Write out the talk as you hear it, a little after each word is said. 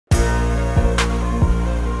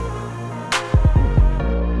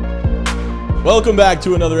Welcome back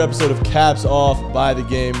to another episode of Caps Off by the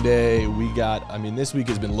Game Day. This week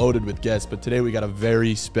has been loaded with guests, but today we got a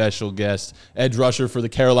very special guest, edge rusher for the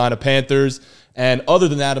Carolina Panthers. And other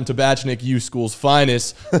than Adam Tabachnik, U School's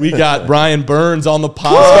finest, we got Brian Burns on the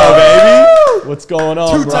pod, baby. What's going on,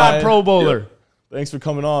 Brian? Two-time Pro Bowler. Yeah. Thanks for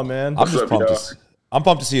coming on, man. I'm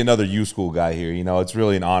pumped to see another U School guy here. You know, it's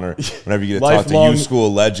really an honor whenever you get to talk to U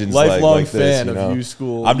School legends like this. Fan you know? of U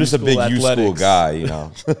School. I'm just a big athletics. U School guy, you know.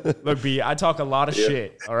 Look, B, I talk a lot of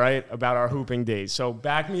shit, all right, about our hooping days. So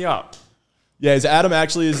back me up. Yeah, is Adam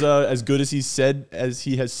actually as good as he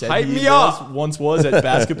has said Hype he me up. once was at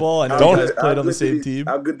basketball? I know you guys played on the same team.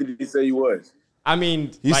 How good did he say he was? I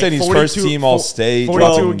mean, He said he's first team All-State.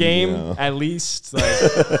 42 a game, at least, like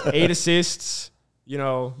 8 assists. You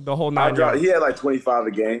know, the whole 9 yards. He had like 25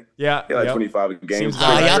 a game. Yeah. He had like 25 a game.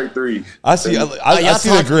 Straight three. I see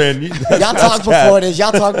the grin. Y'all talked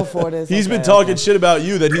before this. He's been talking shit about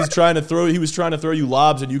you that he was trying to throw you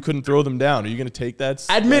lobs and you couldn't throw them down. Are you going to take that?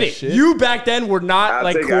 Admit it. Shit? You back then were not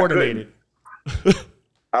coordinated.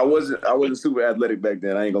 I wasn't super athletic back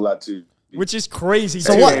then. I ain't gonna lie to you. Which is crazy.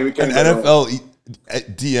 So what? An NFL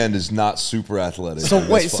D end is not super athletic. So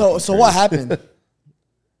wait, so what happened?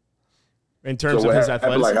 In terms of his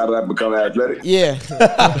athleticism? Like, how did I become athletic? Yeah.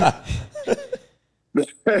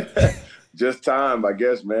 Just time, I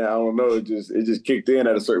guess, man. I don't know. It just kicked in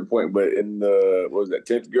at a certain point. But in the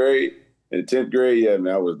 10th grade? In the 10th grade, yeah,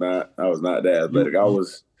 man, I was not that athletic. I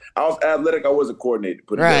was athletic. I wasn't coordinated.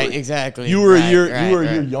 Right, exactly. You were a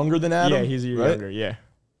year younger than Adam. Yeah, he's a year younger. Yeah.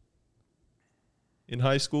 In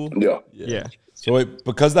high school. Yeah. So wait,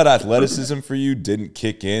 because that athleticism for you didn't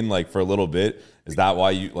kick in like for a little bit, is that why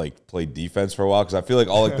you like played defense for a while? Because I feel like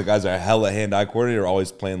all like the guys that are hella hand-eye coordinated are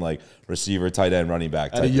always playing like receiver, tight end, running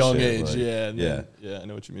back at a young age. Like, yeah, I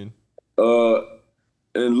know what you mean.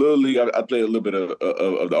 In Little League, I played a little bit of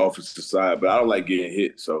the offensive side, but I don't like getting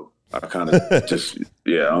hit, so I kind of just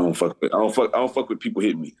I don't fuck with people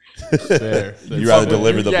hitting me. Fair. You rather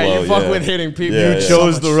deliver the blow. Yeah, you fuck with hitting people. You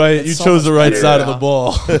chose the right side of the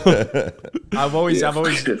ball. I've always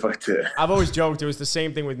joked it was the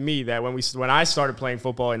same thing with me that when I started playing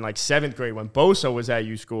football in like 7th grade when Bosa was at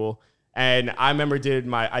U School, and I remember I did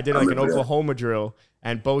an Oklahoma drill.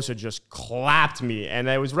 And Bosa just clapped me, and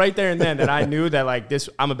it was right there and then that I knew that like this,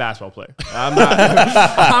 I'm a basketball player. I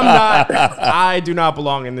do not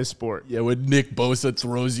belong in this sport. Yeah, when Nick Bosa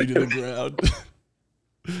throws you to the ground.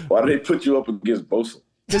 Why did they put you up against Bosa?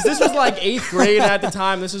 Because this was like 8th grade at the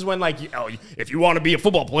time. This is when like, if you want to be a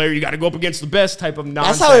football player, you got to go up against the best type of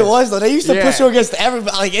nonsense. That's how it was though. They used to push you against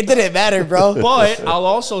everybody. Like it didn't matter, bro. But I'll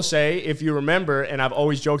also say, if you remember, and I've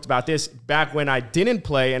always joked about this, back when I didn't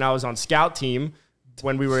play and I was on scout team.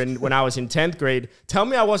 When I was in 10th grade, tell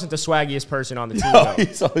me I wasn't the swaggiest person on the team. No,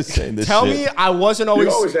 he's always saying this. Tell me I wasn't always.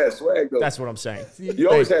 You always had swag though. That's what I'm saying. You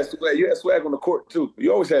always had swag. You had swag on the court too.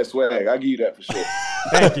 You always had swag. I give you that for sure.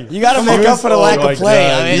 Thank you. You got to make up for the lack of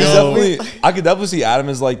play. I could definitely see Adam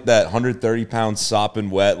as like that 130-pound sopping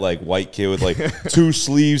wet like white kid with like 2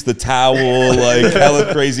 sleeves, the towel, like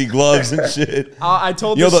hella crazy gloves and shit. I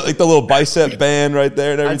told the little bicep band right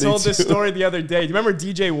there and everything. I told this story the other day. Do you remember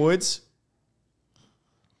DJ Woods?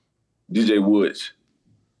 DJ Woods.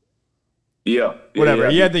 Yeah. Whatever.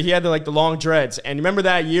 He had the like the long dreads. And remember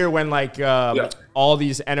that year when like all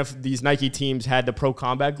these Nike teams had the Pro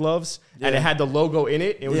Combat gloves and it had the logo in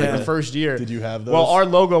it. It was like the first year. Did you have those? Well, our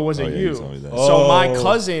logo was a U. So my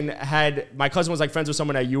cousin was like friends with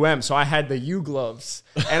someone at UM, so I had the U gloves.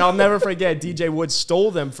 And I'll never forget DJ Woods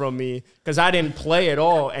stole them from me because I didn't play at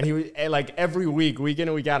all. And he was like every week in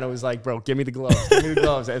and week out, it was like, bro, give me the gloves. Give me the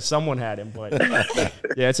gloves. If someone had him. But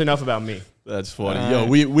yeah, it's enough about me. That's funny.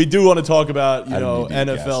 We do want to talk about,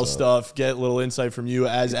 NFL stuff, get a little insight from you.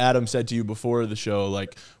 As Adam said to you before the show,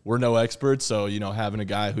 like, we're no experts, so, having a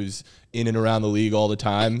guy who's in and around the league all the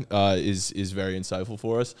time is very insightful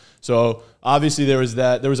for us. So, obviously, there was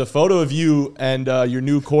a photo of you and your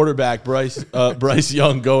new quarterback, Bryce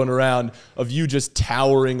Young, going around of you just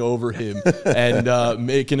towering over him and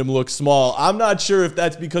making him look small. I'm not sure if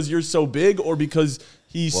that's because you're so big or because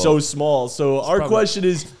he's so small. So, our question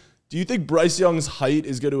is, do you think Bryce Young's height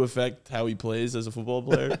is going to affect how he plays as a football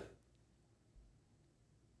player?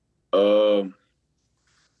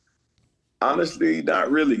 Honestly, not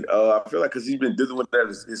really. I feel like because he's been dealing with that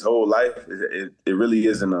his whole life, it really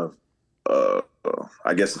isn't I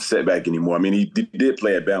guess, a setback anymore. I mean, he did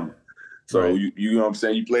play at Bama. So, right. You know what I'm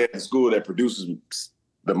saying? You play at a school that produces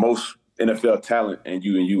the most NFL talent and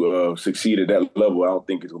you succeed at that level. I don't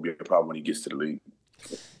think it's going to be a problem when he gets to the league.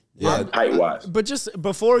 height-wise. But just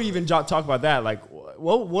before we even talk about that, like,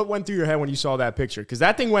 what went through your head when you saw that picture? Because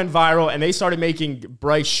that thing went viral, and they started making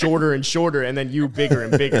Bryce shorter and shorter, and then you bigger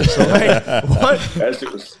and bigger. So, like,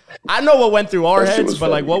 what? I know what went through our heads, but,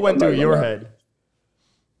 like, what went through your head?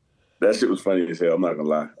 That shit was funny as hell. I'm not going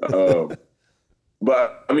to lie.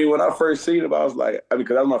 But, I mean, when I first seen him, I was like,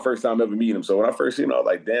 because that was my first time ever meeting him. So when I first seen him, I was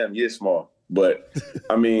like, damn, you're small. But,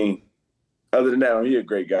 I mean, other than that, I mean, he's a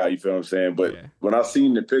great guy, you feel what I'm saying? But when I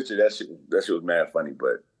seen the picture, that shit was mad funny.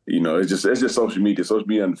 But, you know, it's just social media. Social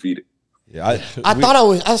media undefeated. Yeah,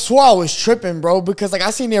 I swore I was tripping, bro, because, like,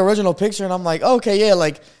 I seen the original picture, and I'm like, okay, yeah,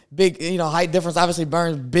 like, big, you know, height difference. Obviously,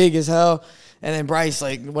 Burns big as hell. And then Bryce,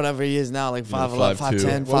 like, whatever he is now, like 5'11",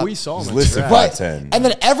 5'10". Well, we saw him. Listed 5'10". And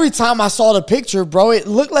then every time I saw the picture, bro, it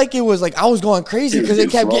looked like it was like I was going crazy because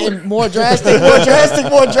it kept getting more drastic.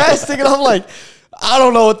 And I'm like, I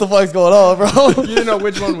don't know what the fuck's going on, bro. You didn't know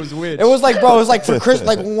which one was which. It was like, bro, it was like for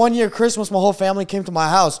like 1 year Christmas, my whole family came to my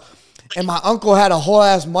house. And my uncle had a whole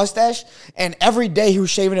ass mustache, and every day he was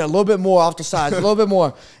shaving it a little bit more off the sides, a little bit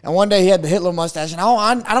more. And one day he had the Hitler mustache, and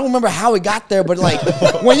I don't remember how it got there, but like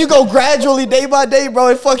when you go gradually day by day, bro,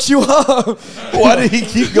 it fucks you up. Why did he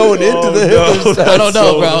keep going into the Hitler mustache? I don't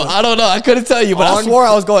know, bro. I don't know. I couldn't tell you, but I swore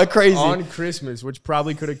I was going crazy. On Christmas, which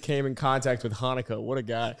probably could have came in contact with Hanukkah. What a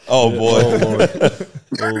guy. Oh, boy.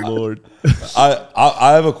 Oh, Lord.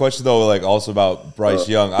 I have a question, though, like also about Bryce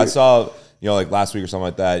Young. I saw, you know, like last week or something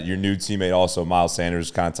like that, your new teammate also, Miles Sanders,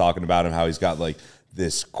 kind of talking about him, how he's got like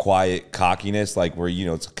this quiet cockiness, like where, you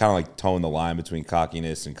know, it's kind of like towing the line between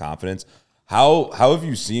cockiness and confidence. How have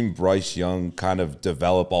you seen Bryce Young kind of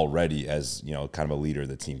develop already as, you know, kind of a leader of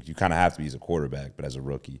the team? You kind of have to be as a quarterback, but as a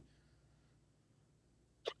rookie.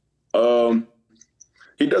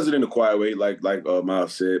 He does it in a quiet way, like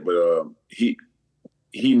Miles said, but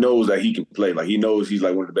he knows that he can play. Like, he knows he's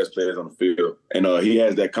like one of the best players on the field. And he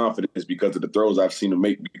has that confidence because of the throws I've seen him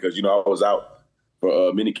make. Because, you know, I was out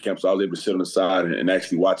for mini camp, so I was able to sit on the side and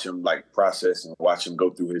actually watch him, like, process and watch him go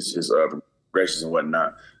through his progressions and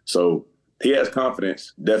whatnot. So he has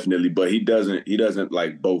confidence, definitely, but he doesn't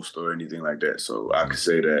like boast or anything like that. So I could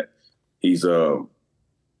say that he's he'll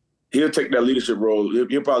take that leadership role.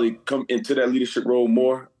 He'll probably come into that leadership role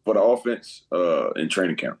more for the offense in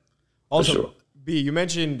training camp. Also, sure. B, you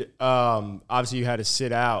mentioned obviously you had to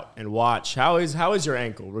sit out and watch. How is your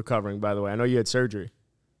ankle recovering, by the way? I know you had surgery.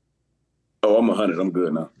 Oh, I'm 100. I'm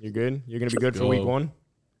good now. You're good? You're going to be good for week 1?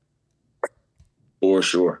 For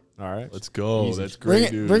sure. All right. Let's go. Easy. That's great,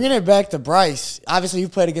 dude. Bringing it back to Bryce, obviously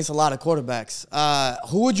you've played against a lot of quarterbacks.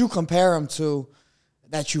 Who would you compare him to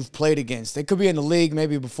that you've played against? They could be in the league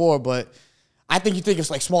maybe before, but I think you think it's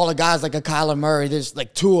like smaller guys like a Kyler Murray. There's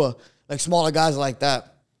like Tua, like smaller guys like that.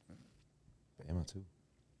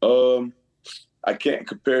 I can't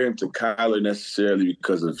compare him to Kyler necessarily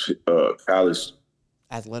because of Kyler's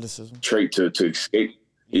athleticism trait to escape.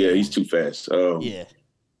 Yeah, he's too fast. Yeah.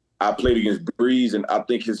 I played against Breeze, and I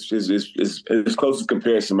think his closest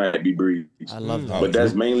comparison might be Breeze. I love that. But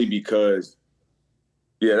that's mainly because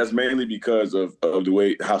of the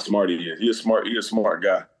way how smart he is. He's a smart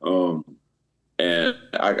guy. And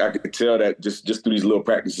I could tell that just through these little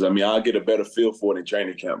practices. I mean, I'll get a better feel for it in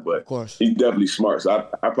training camp, but of course, he's definitely smart. So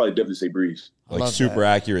I probably definitely say Breeze. Like super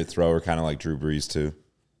accurate thrower, kind of like Drew Brees too.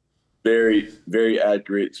 Very, very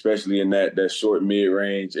accurate, especially in that short mid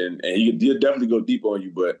range, and he'll definitely go deep on you.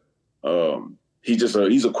 But he's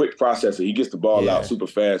a quick processor. He gets the ball out super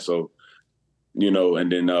fast. So, you know,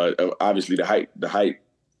 and then obviously the height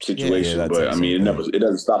situation. But I mean, it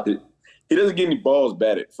doesn't stop it. He doesn't get any balls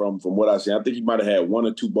batted from what I've seen. I think he might have had 1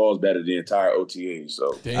 or 2 balls batted the entire OTA.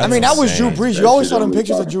 So I mean, that was Drew Brees. You always saw them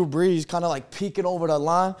pictures of Drew Brees kind of like peeking over the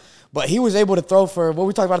line, but he was able to throw for what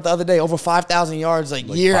we talked about the other day, over 5,000 yards, like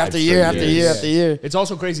year after year after year after year. It's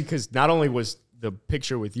also crazy because not only was the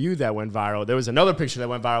picture with you that went viral, there was another picture that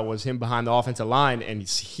went viral, was him behind the offensive line, and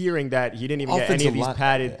he's hearing that he didn't even get any of these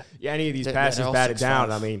passes batted down.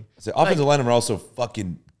 I mean, the offensive linemen are also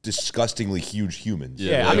fucking disgustingly huge humans.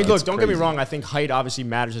 Yeah, I mean, look, don't get me wrong. I think height obviously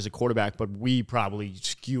matters as a quarterback, but we probably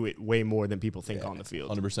skew it way more than people think on the field.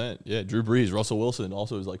 100%. Yeah, Drew Brees, Russell Wilson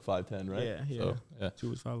also is like 5'10", right? Yeah. So, yeah. 2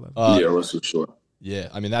 was 5'11". Yeah, Russell short. Yeah,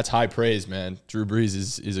 I mean, that's high praise, man. Drew Brees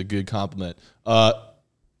is a good compliment.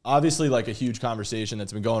 Obviously, like a huge conversation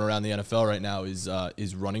that's been going around the NFL right now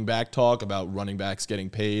is running back talk, about running backs getting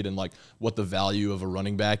paid and like what the value of a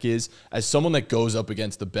running back is. As someone that goes up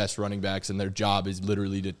against the best running backs and their job is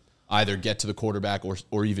literally to either get to the quarterback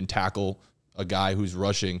or even tackle a guy who's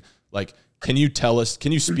rushing, like, can you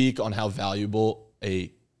speak on how valuable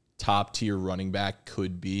a top tier running back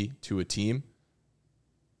could be to a team?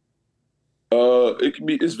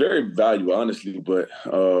 It's very valuable, honestly, but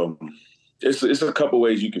it's a couple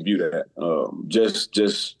ways you can view that.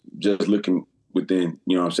 Just looking within,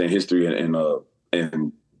 what I'm saying, history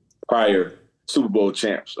and prior Super Bowl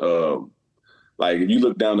champs. Like if you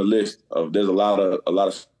look down the list there's a lot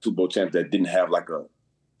of Super Bowl champs that didn't have like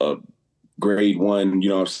a grade one,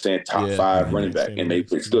 top five running back, and they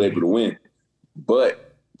were still able to win.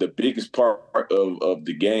 But the biggest part of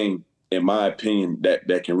the game, in my opinion,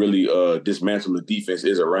 that can really dismantle the defense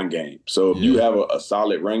is a run game. So if you have a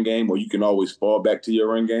solid run game, or you can always fall back to your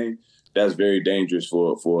run game, that's very dangerous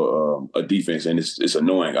for a defense, and it's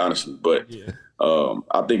annoying, honestly. But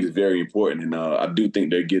I think it's very important, and I do think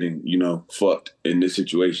they're getting fucked in this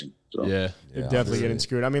situation. So. They're definitely getting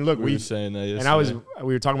screwed. I mean, look, we were saying that yesterday. And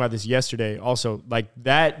we were talking about this yesterday also. Like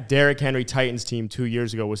that Derrick Henry Titans team 2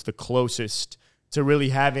 years ago was the closest to really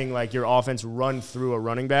having like your offense run through a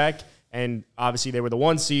running back. And obviously they were the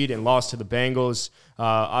 1 seed and lost to the Bengals.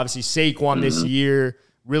 Obviously Saquon this year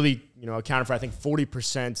really, accounted for I think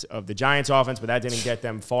 40% of the Giants offense, but that didn't get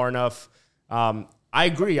them far enough. I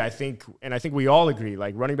agree. I think we all agree,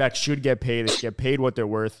 like running backs should get paid. They should get paid what they're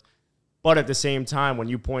worth. But at the same time, when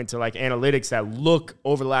you point to like analytics that look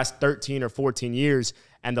over the last 13 or 14 years,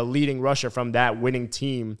 and the leading rusher from that winning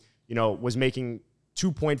team, was making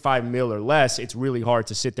 2.5 mil or less, it's really hard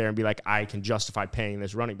to sit there and be like, I can justify paying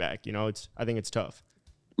this running back. I think it's tough.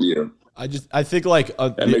 Yeah. I think like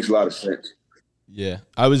that makes a lot of sense. Yeah.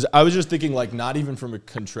 I was just thinking like not even from a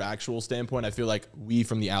contractual standpoint. I feel like we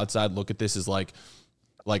from the outside look at this as like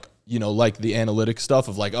like the analytics stuff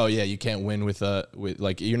of like, oh yeah, you can't win with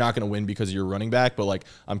like you're not going to win because of your running back. But like,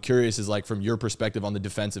 I'm curious is like from your perspective on the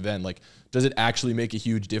defensive end, like, does it actually make a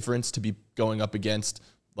huge difference to be going up against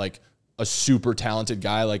like a super talented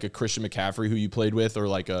guy like a Christian McCaffrey who you played with, or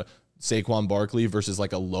like a Saquon Barkley versus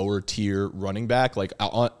like a lower tier running back? Like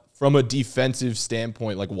from a defensive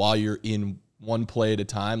standpoint, like while you're in one play at a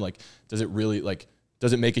time, like does it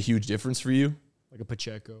make a huge difference for you? Like a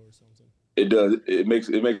Pacheco or something. It does. It makes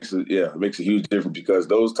a huge difference because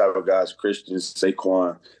those type of guys, Christian,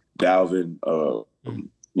 Saquon, Dalvin,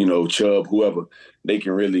 Chubb, whoever, they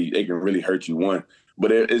can really hurt you. One,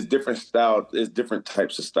 but it's different styles. It's different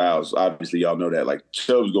types of styles. Obviously, y'all know that. Like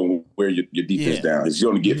Chubb's going to wear your defense down. He's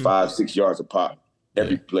going to get 5-6 yards a pop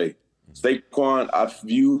every play. Saquon,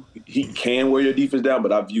 he can wear your defense down,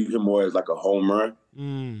 but I view him more as like a home run.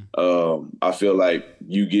 I feel like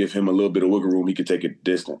you give him a little bit of wiggle room, he can take it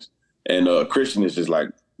distance. And Christian is just like,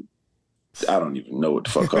 I don't even know what the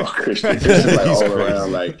fuck called Christian. Christian like all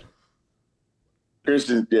around like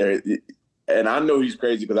Christian. Yeah, and I know he's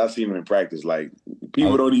crazy because I've seen him in practice. Like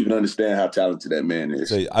people don't even understand how talented that man is.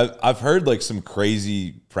 So I've heard like some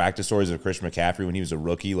crazy practice stories of Christian McCaffrey when he was a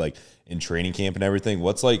rookie, like in training camp and everything.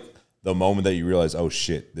 What's like the moment that you realize, oh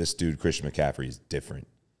shit, this dude Christian McCaffrey is different?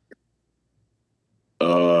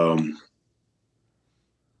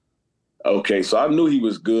 Okay, so I knew he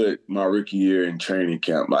was good my rookie year in training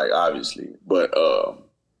camp, like obviously. But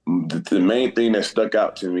the main thing that stuck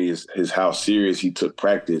out to me is how serious he took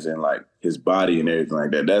practice and like his body and everything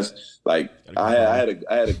like that. That's like I had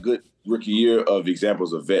a good rookie year of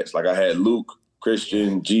examples of vets. Like I had Luke,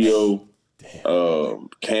 Christian, Gio,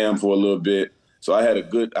 Cam for a little bit. So I had a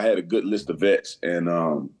good list of vets, and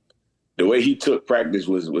the way he took practice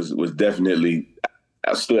was definitely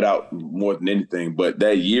stood out more than anything. But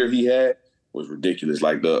that year he had was ridiculous.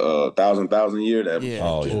 Like the 1,000 year, that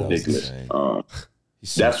was ridiculous.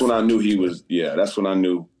 That's when I knew he was. Yeah, that's when I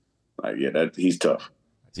knew. Like, that he's tough.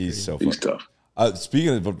 He's so he's tough. Speaking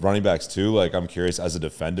of running backs too, like I'm curious as a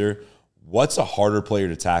defender, what's a harder player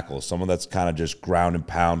to tackle? Someone that's kind of just ground and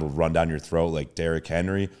pound will run down your throat like Derrick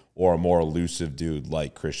Henry, or a more elusive dude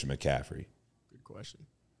like Christian McCaffrey? Good question.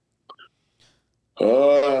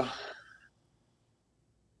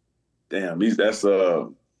 Damn,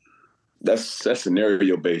 that's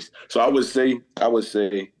scenario based. So I would say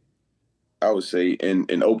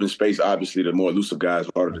in open space, obviously the more elusive guy is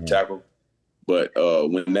harder to tackle. But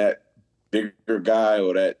when that bigger guy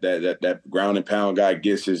or that ground and pound guy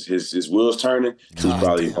gets his wheels turning, he's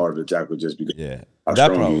probably harder to tackle just because. Yeah.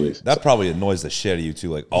 That probably annoys the shit out of you too.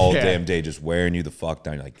 Like all damn day, just wearing you the fuck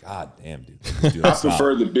down. You're like, God damn, dude. I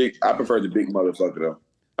prefer the big motherfucker though.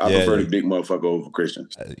 I prefer the big motherfucker over Christian.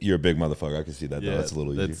 You're a big motherfucker. I can see that though. That's a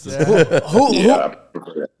little easier.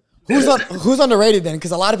 Who's underrated then?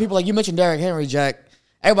 Because a lot of people, like you mentioned Derrick Henry, Jack.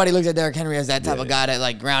 Everybody looks at Derrick Henry as that type of guy that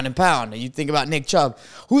like ground and pound. You think about Nick Chubb.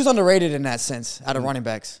 Who's underrated in that sense out of running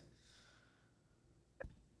backs?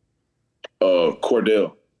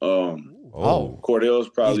 Cordell. Cordell's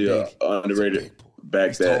probably an underrated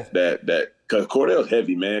back that because Cordell's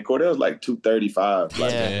heavy, man. Cordell's like 235.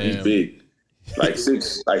 Like he's big. like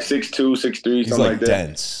 6'2", 6'3", He's something like that.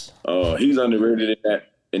 dense. He's underrated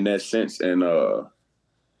in that sense, and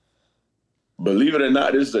believe it or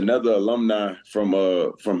not, this is another alumni from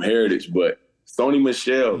Heritage, but Sony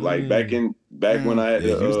Michel, like back when I had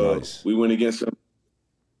nice. we went against him.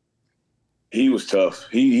 He was tough.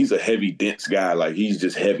 He's a heavy, dense guy. Like he's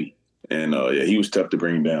just heavy, and he was tough to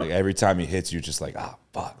bring down. Like every time he hits, you're just like,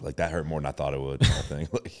 fuck, like that hurt more than I thought it would. I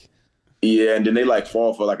think. Like, yeah, and then they like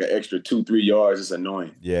fall for like an extra 2-3 yards. It's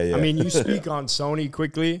annoying. Yeah. I mean, you speak on Sony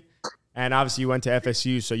quickly, and obviously you went to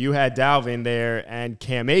FSU, so you had Dalvin there and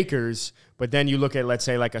Cam Akers. But then you look at, let's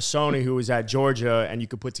say, like a Sony who was at Georgia, and you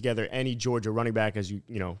could put together any Georgia running back, as you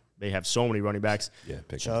know they have so many running backs. Yeah,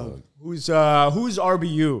 pick Who's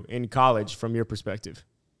RBU in college from your perspective?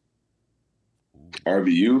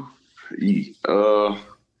 RBU,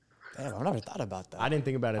 Damn, I never thought about that. I didn't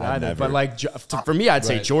think about it either. But like for me, I'd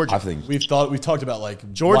say Georgia. I think We've talked about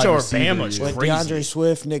like Georgia wide or receiver Bama is years. crazy. DeAndre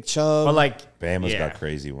Swift, Nick Chubb. But like Bama's got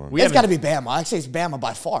crazy ones. It's got to be Bama. I say it's Bama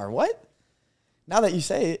by far. What? Now that you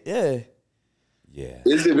say it, yeah. Yeah.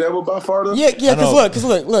 is it Bama by far though? Yeah, because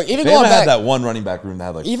look, even Bama going had back, that one running back room that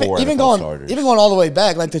had like four even NFL starters. going all the way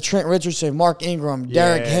back, like to Trent Richardson, Mark Ingram,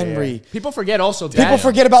 Derrick Henry. Yeah. People forget also that. People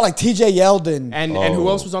forget about like T.J. Yeldon. And who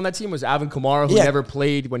else was on that team was Alvin Kamara, who Yeah. never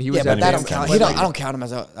played when he was Yeah, at but that Bama. don't count. I don't count him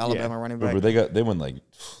as an Alabama running back. But they won like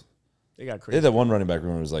They got they crazy. had that one running back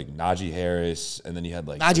room. It was like Najee Harris, and then you had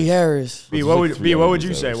like Najee Harris. B, What what would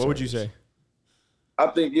you say? What would you say? I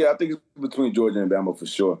think it's between Georgia and Bama for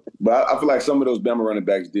sure. But I feel like some of those Bama running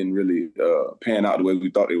backs didn't really pan out the way we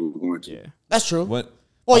thought they were going to. Yeah. That's true. What?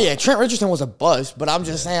 Well, yeah, Trent Richardson was a bust, but I'm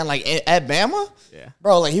just saying, like at Bama,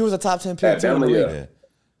 bro, like he was a top 10 pick At too. in the Bama, league. yeah.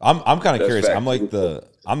 I'm kind of That's curious. fact.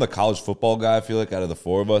 I'm the college football guy. I feel like out of the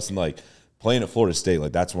four of us, and like playing at Florida State,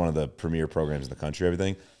 like that's one of the premier programs in the country.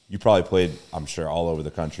 Everything you probably played, I'm sure, all over the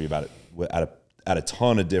country at a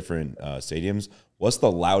ton of different stadiums. What's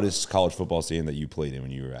the loudest college football stadium that you played in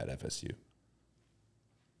when you were at FSU?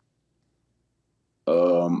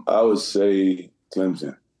 I would say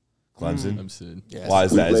Clemson. Clemson. Yeah. Why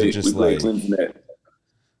is that? Is it just we played like Clemson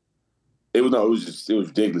it was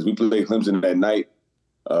ridiculous. We played Clemson that night.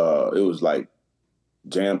 It was like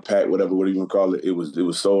jam packed, whatever you want to call it. It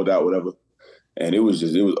was sold out, whatever, and it was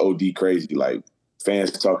OD crazy. Like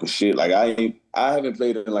fans talking shit. Like I haven't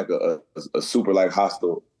played in like a super like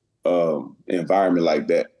hostile environment like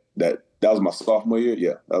that. That was my sophomore year.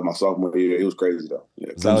 Yeah, that was my sophomore year. It was crazy though. Yeah,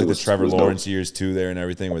 is that like the Trevor was Lawrence dope. years too there and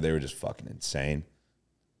everything, where they were just fucking insane?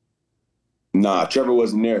 Nah, Trevor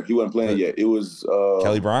wasn't there. He wasn't playing yet. It was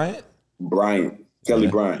Kelly Bryant. Kelly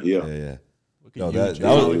Bryant. Yeah. Yeah. Look No, at you, that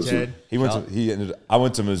Jay. was Ted. I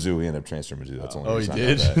went to Mizzou. He ended up transferring to Mizzou. That's the only Oh, he reason I know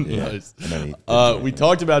did? that. Yeah. Nice. And then he We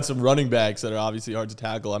talked about some running backs that are obviously hard to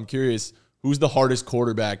tackle. I'm curious, who's the hardest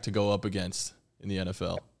quarterback to go up against in the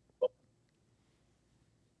NFL?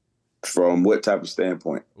 From what type of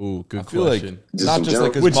standpoint? Ooh, good I feel like question. not some just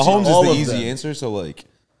like general- because Mahomes all is of the easy them. answer. So like,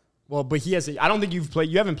 Well, but he has. I don't think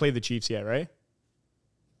you haven't played the Chiefs yet, right?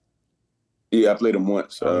 Yeah, I played him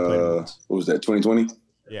once. Oh, you played him once. What was that? 2020.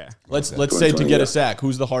 Yeah. Let's say to 20, get yeah. a sack,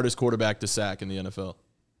 who's the hardest quarterback to sack in the NFL?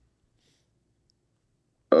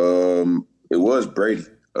 It was Brady.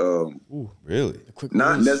 really,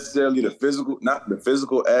 Not necessarily the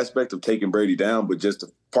physical aspect of taking Brady down, but just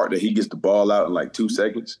the part that he gets the ball out in like 2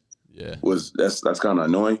 seconds. Yeah. That's kind of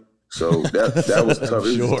annoying. So that was tough.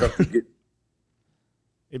 It was tough to get.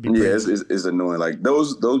 It'd be Yeah, pretty- it's annoying. Like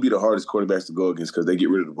those be the hardest quarterbacks to go against because they get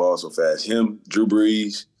rid of the ball so fast. Him, Drew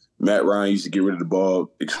Brees, Matt Ryan used to get rid of the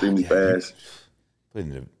ball extremely fast.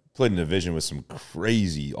 played in a division with some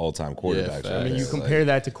crazy all-time quarterbacks. facts. right I mean, there. you compare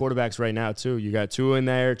that to quarterbacks right now too. You got Tua in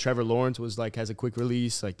there. Trevor Lawrence has a quick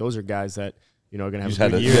release. Like those are guys that are going to have You a just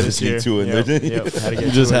good had year to this see year. Tua in there, didn't you? Had to get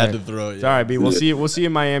You just Tua in had there. to throw it. It's all right, B. We'll see you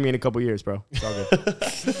in Miami in a couple years, bro. It's all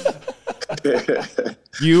good.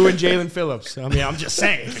 You and Jalen Phillips. I mean, I'm just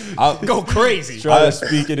saying. Go crazy. Try to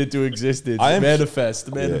speak it into existence. I am- Manifest.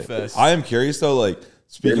 I am curious though, like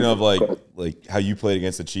speaking of like how you played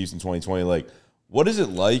against the Chiefs in 2020, like what is it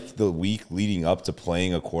like the week leading up to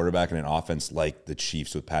playing a quarterback in an offense like the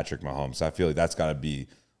Chiefs with Patrick Mahomes? I feel like that's got to be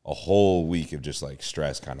a whole week of just like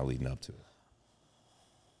stress kind of leading up to it.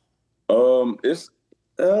 It's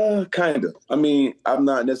kind of. I mean, I'm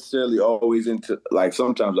not necessarily always into like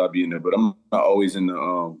sometimes I'll be in there, but I'm not always in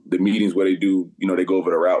the meetings where they do, they go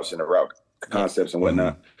over the routes and the route concepts and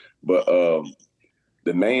whatnot. But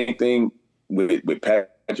the main thing with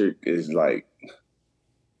Patrick is like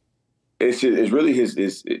it's really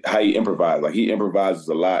his how he improvises. Like he improvises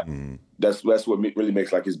a lot. That's what really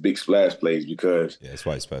makes like his big splash plays because Yeah, that's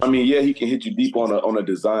why it's special. I mean, yeah, he can hit you deep on a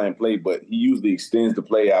design play, but he usually extends the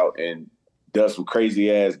play out and does some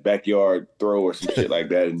crazy ass backyard throw or some shit like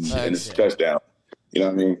that, and it's a touchdown. You know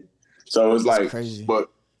what I mean? So it's like, crazy. But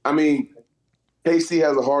I mean, KC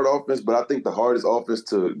has a hard offense, but I think the hardest offense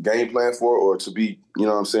to game plan for or to be, you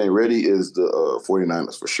know what I'm saying, ready is the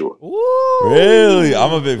 49ers for sure. Ooh. Really?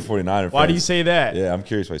 I'm a big 49er fan. Why do you say that? Yeah, I'm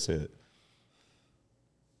curious why you say it.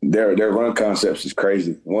 Their run concepts is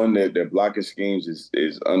crazy. One, their blocking schemes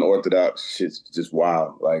is unorthodox. Shit's just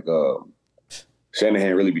wild. Like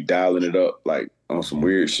Shanahan really be dialing it up like on some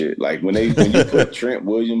weird shit. Like when you put Trent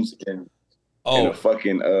Williams in a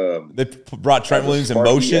fucking they brought Trent Williams in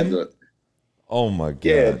motion. Oh my god!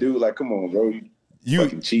 Yeah, dude. Like, come on, bro. You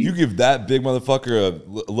give that big motherfucker a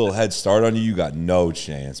little head start on you. You got no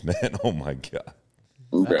chance, man. Oh my god.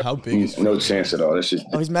 How big is no chance at all? That's just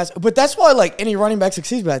he's massive. But that's why like any running back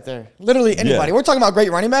succeeds back there. Literally anybody. Yeah. We're talking about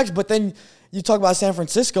great running backs, but then you talk about San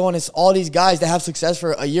Francisco and it's all these guys that have success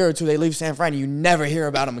for a year or two. They leave San Fran, and you never hear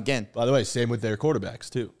about them again. By the way, same with their quarterbacks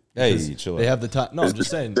too. Hey, chill. They have the time. No, I'm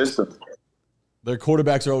just saying. Their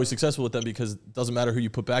quarterbacks are always successful with them because it doesn't matter who you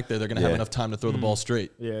put back there; they're going to have enough time to throw the ball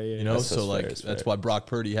straight. Yeah. You know, that's why Brock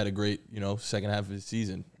Purdy had a great, second half of his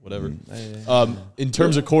season. Whatever. In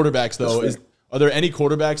terms of quarterbacks, though, are there any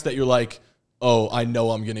quarterbacks that you're like, oh, I know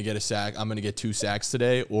I'm going to get a sack, I'm going to get 2 sacks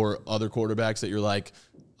today, or other quarterbacks that you're like,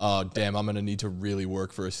 oh, damn, I'm going to need to really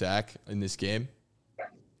work for a sack in this game?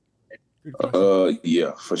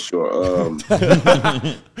 Yeah, for sure.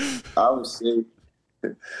 I would say.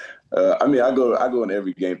 I mean, I go in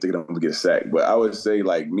every game thinking I'm gonna get a sack, but I would say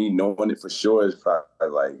like me knowing it for sure is probably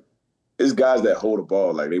like it's guys that hold the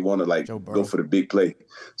ball, like they want to like go for the big play.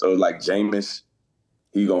 So like Jameis,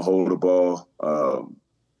 he gonna hold the ball.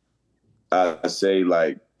 I say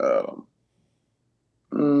like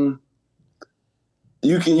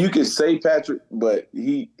you can say Patrick, but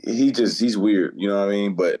he's weird. You know what I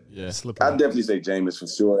mean? But I definitely say Jameis for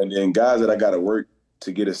sure. And then guys that I gotta work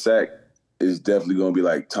to get a sack is definitely gonna be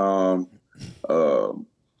like Tom.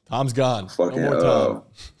 Tom's gone. Fucking, no more Tom.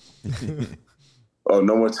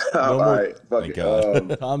 No more Tom. No more. All right, fuck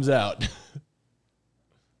it. Tom's out.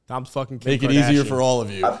 Tom's fucking Kim Make it Kardashian. easier for all of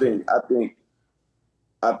you. I think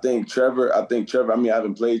Trevor. I mean, I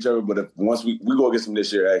haven't played Trevor, but once we go against him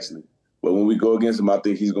this year, actually. But when we go against him, I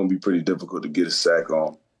think he's gonna be pretty difficult to get a sack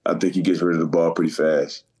on. I think he gets rid of the ball pretty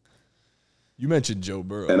fast. You mentioned Joe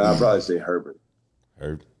Burrow, and I'll probably say Herbert.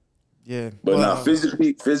 Yeah, but now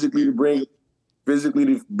physically to bring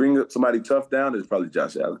somebody tough down is probably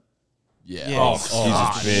Josh Allen. Yeah.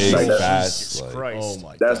 He's big, fast. Oh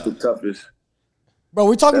my god, that's the toughest. Bro,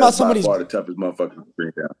 we're talking about somebody's the toughest motherfucker to bring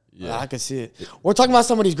down. Yeah, I can see it. We're talking about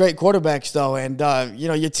some of these great quarterbacks though, and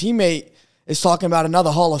your teammate is talking about another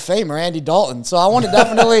Hall of Famer, Andy Dalton. So I want to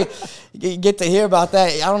definitely get to hear about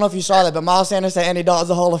that. I don't know if you saw that, but Miles Sanders said Andy Dalton's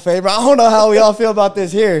a Hall of Famer. I don't know how we all feel about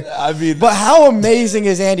this here. I mean, but how amazing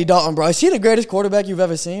is Andy Dalton, bro? Is he the greatest quarterback you've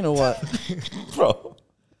ever seen, or what? Bro,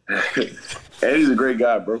 Andy's a great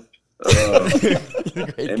guy, bro.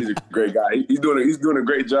 Andy's a great guy. He's doing a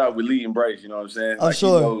great job with leading Bryce. You know what I'm saying? I'm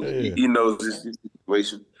sure. He knows this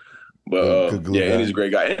situation. But Andy's a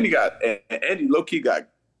great guy. Andy low key got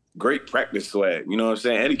great practice swag. You know what I'm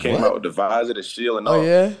saying? Andy came out with the visor, the shield, and all. Oh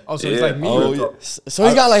yeah. Oh, so he's like me. So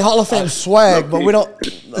he's got like Hall of Fame swag, but we don't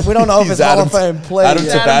know if it's Hall of Fame play. Adam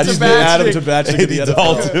Tabachnik, Andy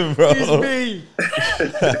Dalton, bro. He's me.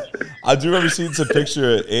 I do remember seeing some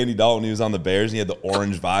picture of Andy Dalton. He was on the Bears, and he had the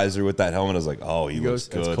orange visor with that helmet. I was like, oh, he looks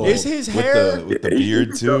good. Cool. Is his hair with the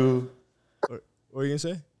beard too? What were you gonna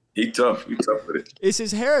say? He tough with it. Is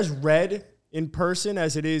his hair as red in person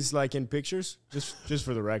as it is like in pictures? Just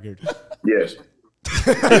for the record. Yes.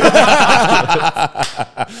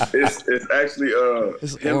 it's actually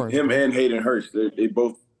him and Hayden Hurst. They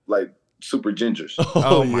both like super gingers.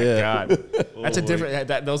 Oh my god, that's a different.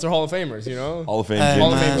 Those are Hall of Famers, you know. Hall of Fame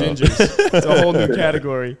gingers. It's a whole new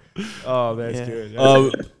category. Oh, that's good.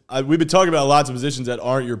 We've been talking about lots of positions that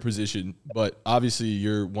aren't your position, but obviously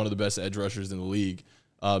you're one of the best edge rushers in the league.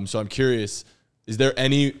 So I'm curious, is there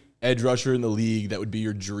any edge rusher in the league that would be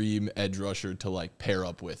your dream edge rusher to like pair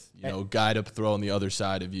up with? Guy to throw on the other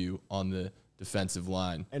side of you on the defensive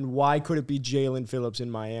line. And why could it be Jalen Phillips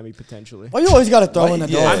in Miami potentially? Well, you always got to throw in the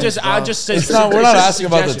Dolphins. I just said we're not asking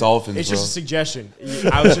about the Dolphins. It's just a suggestion.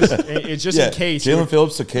 It's just in case. Jalen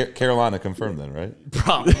Phillips to Carolina confirmed then, right?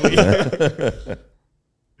 Probably.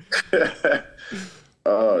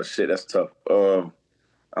 Oh shit, that's tough. I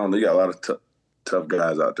don't know. You got a lot of tough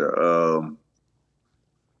guys out there.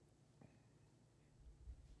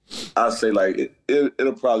 I'd say like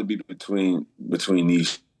it'll probably be between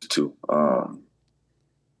these two. I'd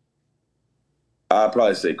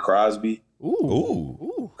probably say Crosby.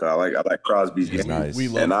 Ooh. 'Cause I like Crosby's game. Nice.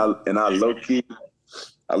 And I low key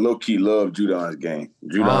love Judon's game.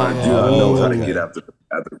 Judon knows how to get after.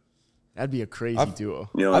 That'd be a crazy duo.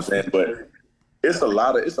 You know what I'm saying? But it's a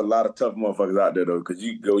lot of tough motherfuckers out there though, because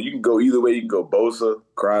you can go either way. You can go Bosa,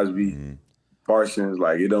 Crosby, Parsons.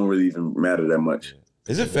 Like it don't really even matter that much.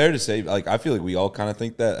 Is it fair to say, like, I feel like we all kind of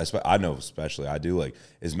think that, I know especially I do, like,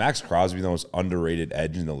 is Max Crosby the most underrated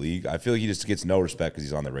edge in the league? I feel like he just gets no respect because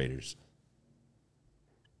he's on the Raiders.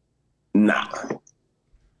 Nah.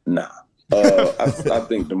 I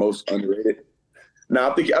think the most underrated. I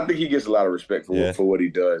think he gets a lot of respect for what he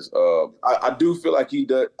does. I do feel like he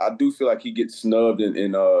does. I do feel like he gets snubbed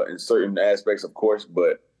in certain aspects, of course,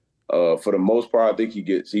 but for the most part, I think he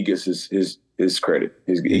gets his credit.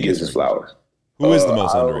 He gets his flowers. Who is the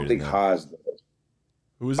most underrated? I don't think Haas does.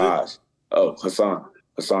 Who is it? Haas. Oh, Hassan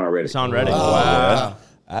Reddick. Hassan Reddick. Wow.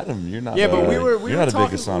 Adam, you're not. Yeah, but we were not a big talking.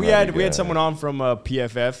 Hassan We Reddick had guy. someone on from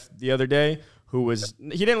PFF the other day who he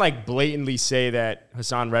didn't like blatantly say that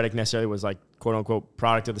Hassan Reddick necessarily was like quote unquote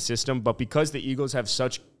product of the system, but because the Eagles have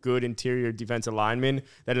such good interior defensive linemen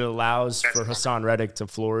that it allows for Hassan Reddick to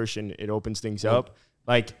flourish and it opens things up.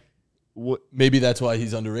 Like maybe that's why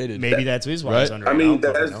he's underrated. Maybe that's why he's Right? underrated. I mean,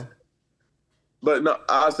 but no,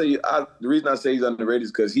 the reason I say he's underrated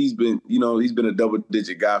is because he's been a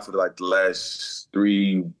double-digit guy for like the last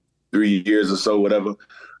three years or so, whatever.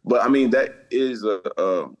 But I mean, that is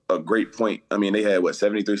a great point. I mean, they had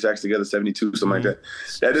 73 sacks together, 72, something like that.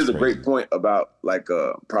 That is a great point about like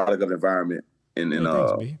a product of environment and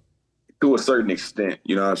to a certain extent.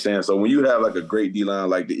 You know what I'm saying? So when you have like a great D line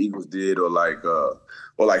like the Eagles did, or like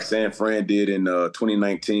San Fran did in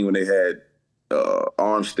 2019 when they had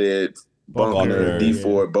Armstead, Bunker,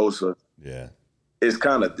 D4, Bosa. Yeah. It's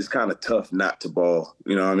kind of tough not to ball.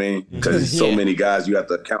 You know what I mean? Because so many guys you have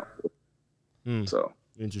to account for. So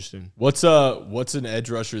interesting. What's an edge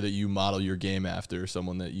rusher that you model your game after?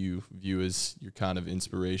 Someone that you view as your kind of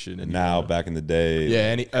inspiration? And now, back in the day.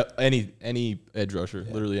 Yeah, any edge rusher,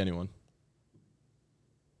 literally anyone.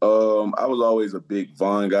 I was always a big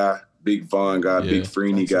Vaughn guy, big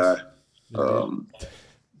Freeney guy.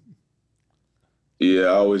 Yeah, I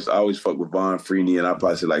always fuck with Von Freeney, and I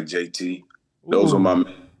probably say like JT. Those are my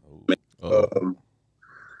men.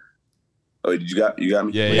 You got me?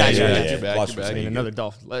 Yeah. You're Back. another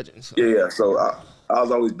Dolphins legend. So. Yeah. So I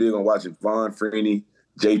was always big on watching Von Freeney,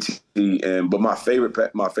 JT, but my favorite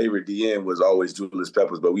DN was always Julius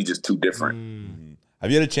Peppers, but we just too different.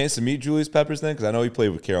 Have you had a chance to meet Julius Peppers then? Because I know he played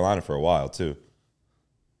with Carolina for a while too.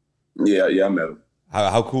 Yeah, I met him.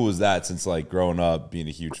 How cool was that? Since like growing up, being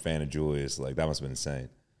a huge fan of Julius, like that must have been insane.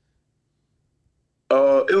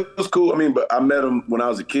 It was cool. I mean, but I met him when I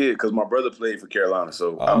was a kid because my brother played for Carolina,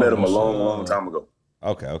 so I met him a long time ago.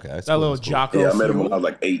 Okay. That's that cool. Little Jocko. Yeah, I met him when I was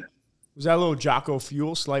like 8. Was that a little Jocko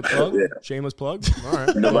Fuel slight plug? Yeah. Shameless plug. All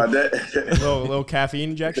right. You know about that? little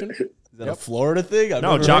caffeine injection. Is that a Florida thing?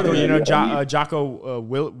 No, Jocko. You know Jocko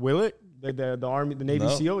Willett. The Army, the Navy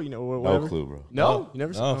SEAL, whatever. No clue, bro. No, you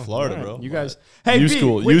never. No, Florida, right. bro. You guys. Hey, U B,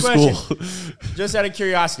 school. quick question. Just out of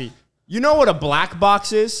curiosity, you know what a black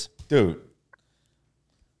box is, dude?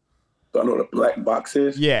 I know what a black box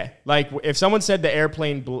is. Yeah, like if someone said the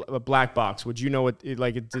airplane black box, would you know what? Do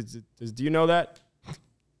you know that?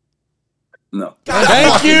 No.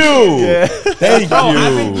 Thank you. Thank Bro, you. I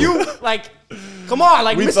mean, you like. Come on,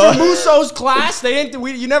 like Mr. Musso's class. They didn't.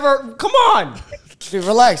 You never. Come on. Dude,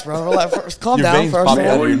 relax, bro. Relax. First, calm Your down veins first. popping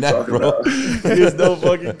out What of are your you neck, talking bro. about? He has no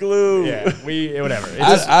fucking clue. Yeah, whatever.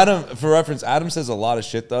 Adam, for reference, Adam says a lot of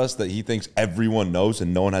shit to us that he thinks everyone knows,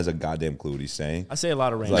 and no one has a goddamn clue what he's saying. I say a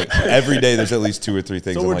lot of random. Like every day, there's at least 2 or 3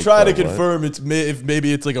 things. So I'm we're like, trying to bro, what? confirm if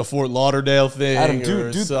maybe it's like a Fort Lauderdale thing. Adam,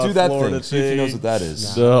 or do South that Florida thing. See if he knows what that is.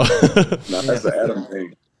 So No, that's the Adam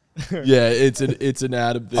thing. yeah, it's an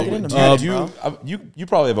Adam thing. You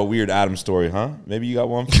probably have a weird Adam story, huh? Maybe you got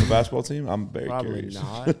one from the basketball team. I'm very Probably curious.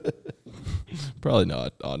 not. Probably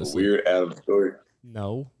not, honestly. Weird Adam story.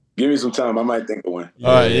 No. Give me some time. I might think of one.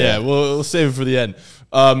 All right, yeah, we'll save it for the end.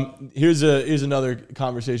 Here's another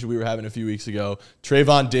conversation we were having a few weeks ago.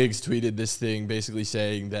 Trayvon Diggs tweeted this thing, basically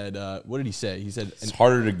saying that what did he say? He said It's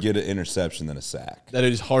harder to get an interception than a sack. that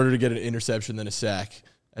it is harder to get an interception than a sack.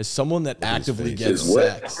 As someone that actively gets Is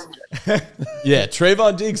what? sacks, yeah,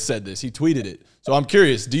 Trayvon Diggs said this. He tweeted it. So I'm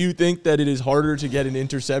curious. Do you think that it is harder to get an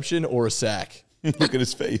interception or a sack? Look at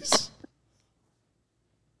his face.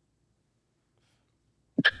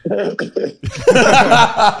 No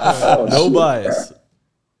bias.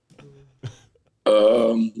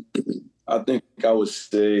 I think I would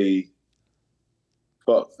say,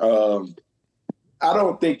 fuck. I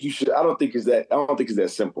don't think you should. I don't think it's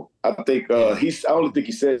that simple. I think I only think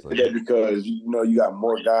he said that because you got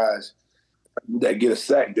more guys that get a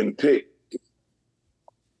sack than a pick.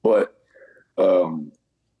 But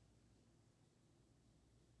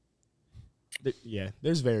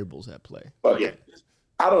there's variables at play. Okay.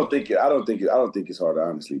 I don't think it's hard,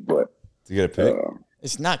 honestly. But to get a pick,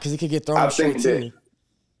 it's not because it could get thrown straight to you.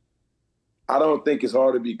 I don't think it's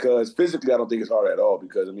harder because physically I don't think it's hard at all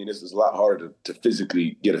because, this is a lot harder to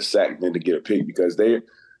physically get a sack than to get a pick because there's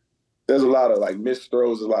a lot of, like, missed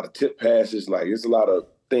throws, a lot of tip passes. Like, it's a lot of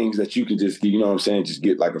things that you can just, just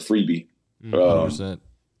get like a freebie. 100%.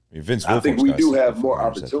 I think we do have more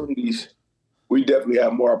opportunities. We definitely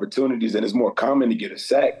have more opportunities and it's more common to get a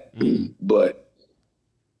sack. But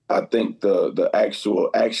I think the actual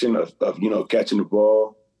action of catching the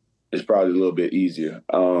ball is probably a little bit easier.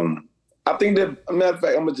 I think that, matter of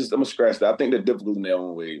fact, I'm gonna scratch that. I think they're difficult in their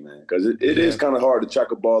own way, man, because it is kind of hard to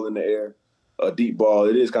chuck a ball in the air, a deep ball.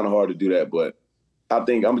 It is kind of hard to do that, but I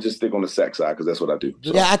think I'm gonna just stick on the sack side because that's what I do.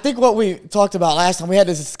 So. Yeah, I think what we talked about last time, we had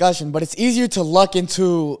this discussion, but it's easier to luck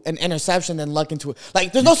into an interception than luck into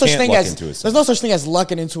there's no such thing as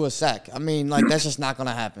lucking into a sack. That's just not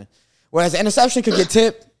gonna happen. Whereas an interception could get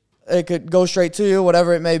tipped, it could go straight to you,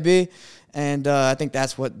 whatever it may be. And I think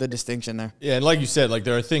that's what the distinction there. Yeah, and like you said,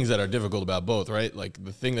 there are things that are difficult about both, right? Like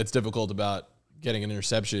the thing that's difficult about getting an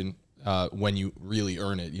interception when you really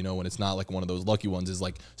earn it, when it's not like one of those lucky ones, is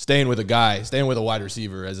like staying with a wide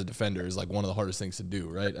receiver as a defender is like one of the hardest things to do,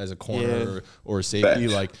 right? As a corner or a safety,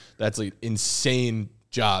 like that's an insane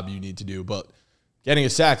job you need to do. But getting a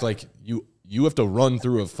sack, like you have to run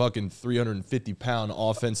through a fucking 350-pound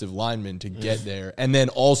offensive lineman to get there and then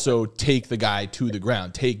also take the guy to the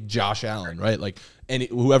ground, take Josh Allen, right? Like, and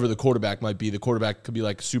whoever the quarterback might be, the quarterback could be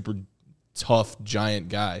like super tough, giant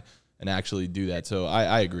guy and actually do that. So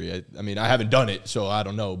I agree. I haven't done it, so I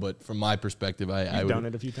don't know. But from my perspective, I've done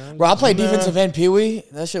it a few times. Bro, I played defensive end Pee-wee.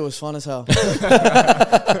 That shit was fun as hell.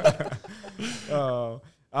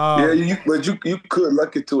 You could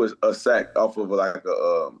luck into a sack off of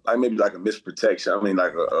maybe a misprotection.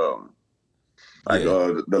 The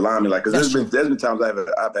lineman, because there's been times I've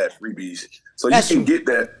had freebies, so you can get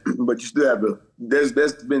that, but you still have to. There's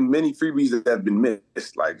been many freebies that have been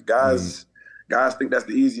missed. Like guys think that's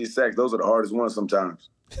the easiest sack. Those are the hardest ones sometimes.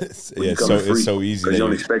 It's so easy because you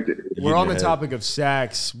don't expect it. We're on the topic of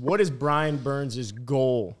sacks. What is Brian Burns'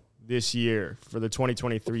 goal this year for the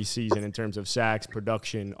 2023 season in terms of sacks,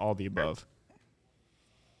 production, all the above?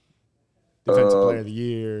 Defensive player of the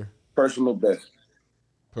year. Personal best.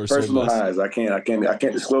 Personal highs. I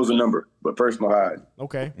can't disclose a number, but personal highs.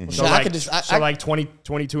 Okay. Mm-hmm. So like 20,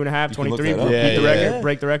 22 and a half, 23, beat the record,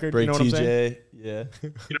 break the record. Break you know what I'm saying? Yeah.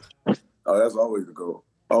 Oh, that's always the goal.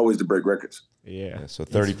 Always to break records. Yeah. So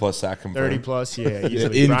 30-plus sack confirmed. 30-plus, yeah.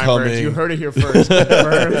 Easily. Incoming. You heard it here first.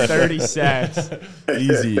 Confirmed 30 sacks.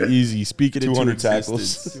 Easy. Speaking of 200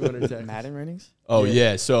 tackles. 200 tackles. Madden ratings? Oh,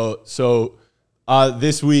 yeah. So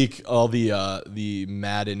this week, all the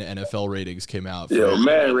Madden NFL ratings came out. Yeah,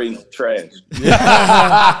 Madden ratings trash.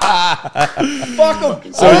 Fuck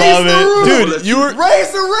them. So dude,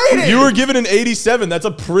 raise the rating. You were given an 87. That's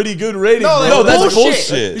a pretty good rating. No, that's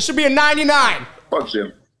bullshit. It should be a 99. Fuck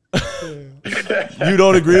them. You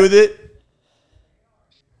don't agree with it?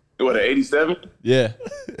 What, an 87? Yeah.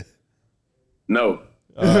 No.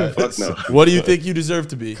 Fuck no. What do you think you deserve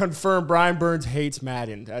to be? Confirm Brian Burns hates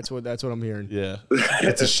Madden. That's what I'm hearing. Yeah.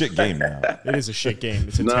 It's a shit game now. It is a shit game.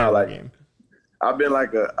 It's a terrible game. I've been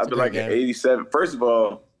like an 87. First of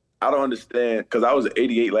all, I don't understand because I was an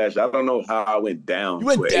 88 last year. I don't know how I went down. You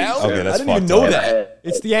went down? Okay, that's I didn't even know fucked that.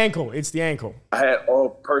 It's the ankle. I had all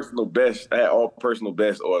personal best. Or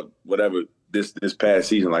whatever this past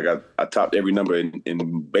season. Like I topped every number in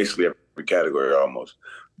basically every category almost.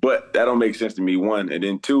 But that don't make sense to me, one. And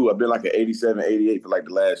then two, I've been like an 87, 88 for like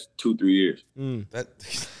the last 2-3 years.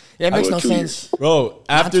 Yeah, it makes no sense. Bro,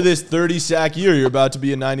 after this 30-sack year, you're about to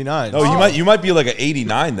be a 99. Oh, you might be like an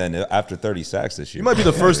 89 then after 30 sacks this year. You might be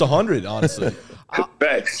the first 100, honestly.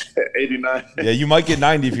 Facts. 89. Yeah, you might get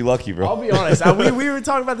 90 if you're lucky, bro. I'll be honest. We were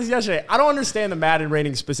talking about this yesterday. I don't understand the Madden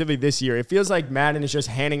rating specifically this year. It feels like Madden is just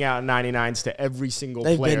handing out 99s to every single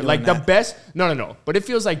player. Like the best. No. But it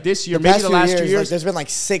feels like this year, maybe the last 2 years. Like, there's been like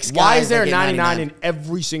 6 guys. Why is there a 99 in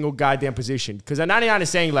every single goddamn position? Because a 99 is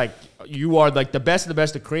saying like you are like the best of the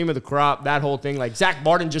best, the cream of the crop, that whole thing. Like Zach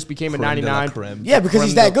Martin just became a 99. Yeah, because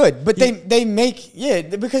he's that good. But they make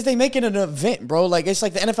it an event, bro. Like it's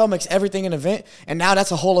like the NFL makes everything an event, and now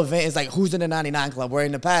that's a whole event. It's like who's in the 99 club. Where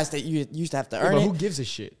in the past that you used to have to earn but it. Who gives a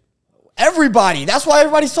shit? Everybody. That's why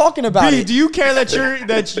everybody's talking about it. Do you care that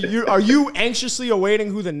are you anxiously awaiting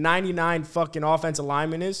who the 99 fucking offensive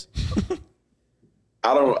lineman is?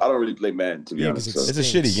 I don't really play Madden, to be honest. It's a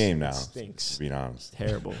shitty game now. Stinks. To be honest.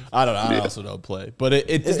 Terrible. I don't know. I also don't play, but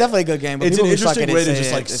it's definitely a good game. But It's an people who suck interesting at it way to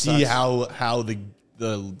say just it see sucks. how the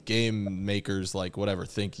game makers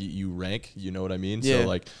think you rank. You know what I mean? Yeah.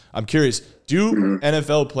 So I'm curious. Do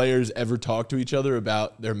NFL players ever talk to each other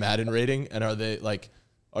about their Madden rating? And are they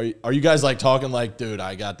Are you guys talking dude,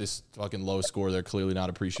 I got this fucking low score. They're clearly not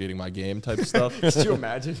appreciating my game type of stuff? Could you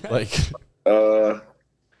imagine?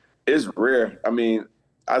 It's rare. I mean,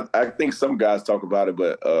 I think some guys talk about it,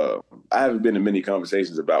 but I haven't been in many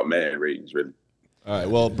conversations about Madden ratings, really. All right,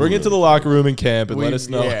 well, bring it to the locker room and camp and let us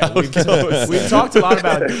know how it goes. We've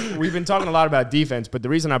been talking a lot about defense, but the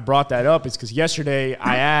reason I brought that up is because yesterday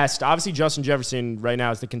I asked, obviously Justin Jefferson right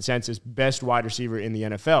now is the consensus best wide receiver in the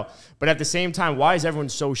NFL. But at the same time, why is everyone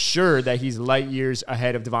so sure that he's light years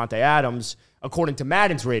ahead of Devontae Adams according to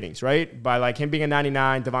Madden's ratings, right? By him being a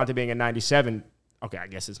 99, Devontae being a 97. Okay, I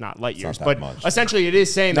guess it's not light years, but essentially it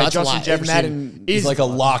is saying that Justin Jefferson is a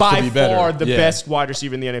lock by to be better. far the best wide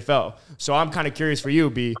receiver in the NFL. So I'm kind of curious for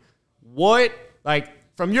you, B, what,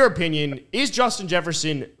 from your opinion, is Justin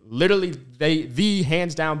Jefferson literally the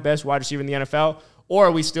hands down best wide receiver in the NFL?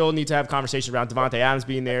 Or we still need to have conversations around Devontae Adams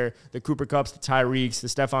being there, the Cooper Kupps, the Tyreeks, the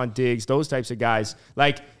Stephon Diggs, those types of guys.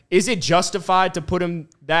 Is it justified to put him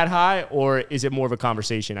that high, or is it more of a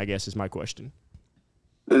conversation, I guess is my question.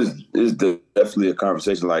 It's definitely a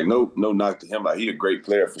conversation. No knock to him. He's a great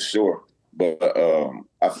player for sure. But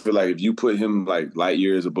I feel if you put him light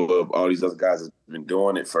years above all these other guys that's been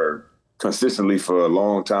doing it consistently for a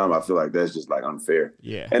long time, I feel that's just unfair.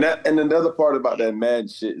 Yeah. And another part about that mad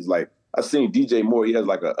shit is I seen DJ Moore. He has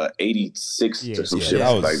a 86 or some shit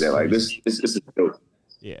like that. It's a joke.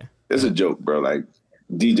 Yeah. It's a joke, bro.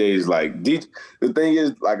 DJ's the thing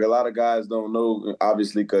is a lot of guys don't know,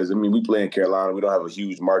 obviously, because we play in Carolina. We don't have a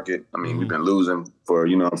huge market. We've been losing for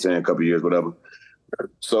a couple of years, whatever.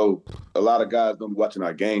 So a lot of guys don't be watching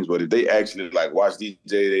our games, but if they actually watch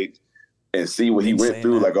DJ and see what he went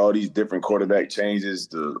through, all these different quarterback changes,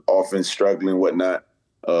 the offense struggling, whatnot,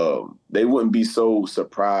 they wouldn't be so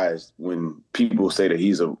surprised when people say that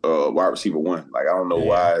he's a wide receiver one. I don't know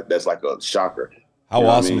why that's a shocker. How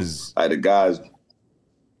awesome is the guys?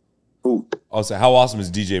 Who? Also, how awesome is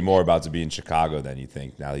DJ Moore about to be in Chicago then, you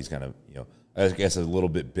think? Now he's kind of, I guess a little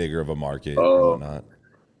bit bigger of a market or whatnot.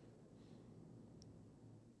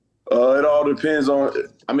 It all depends on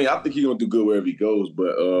 – I think he's going to do good wherever he goes,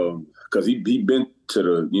 but because he been to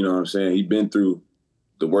the – you know what I'm saying? He been through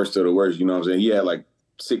the worst of the worst, you know what I'm saying? He had 4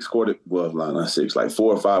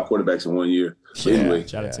 or 5 quarterbacks in 1 year. Yeah, anyway,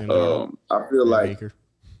 shout out to him. I feel Baker.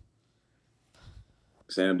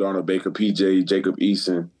 Sam Darnold, Baker, PJ, Jacob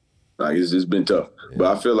Eason – it's been tough, but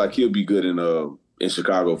I feel he'll be good in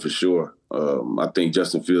Chicago for sure. I think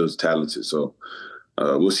Justin Fields is talented, so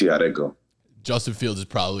we'll see how that goes. Justin Fields is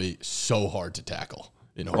probably so hard to tackle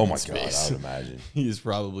in oh my space. God, I would imagine he is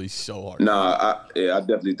probably so hard. Nah, I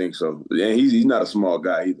definitely think so. And he's not a small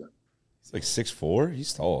guy either. He's 6'4".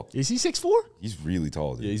 He's tall. Is he 6'4"? He's really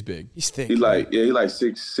tall, dude. Yeah, he's big. He's thick. He's 6'3",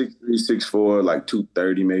 6'4",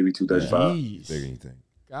 230, maybe 235. Jeez. Bigger than you think.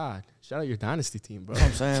 God, shout out your dynasty team, bro.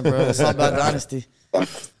 That's what I'm saying, bro. It's all about dynasty.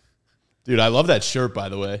 Dude, I love that shirt, by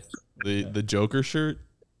the way. The Joker shirt.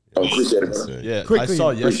 Oh, appreciate it, bro. Yeah, Quickly, I saw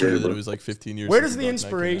yesterday it, that it was 15 years. Where since does the Dark Knight came out.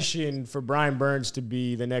 inspiration for Brian Burns to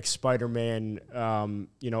be the next Spider-Man,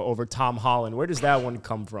 over Tom Holland, where does that one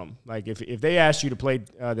come from? If they asked you to play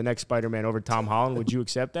the next Spider-Man over Tom Holland, would you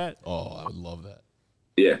accept that? Oh, I would love that.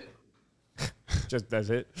 Yeah. Just that's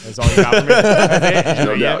it. That's all you got for me. That's it?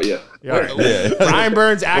 No doubt, yeah. All right. Brian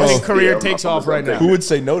Burns' acting career takes off right now. Who would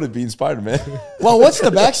say no to being Spider-Man? Well, what's the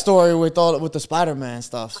backstory with the Spider-Man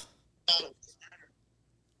stuff?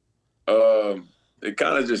 It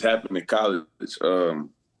kind of just happened in college.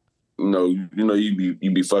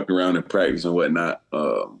 You be fucking around in practice and whatnot.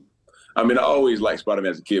 I always liked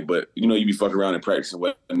Spider-Man as a kid, but you be fucking around in practice and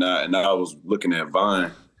whatnot. And I was looking at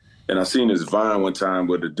Vine, and I seen this Vine one time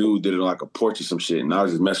where the dude did it on a porch or some shit, and I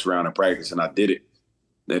was just messing around in practice, and I did it.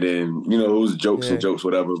 And then it was jokes and jokes,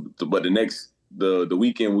 whatever. But the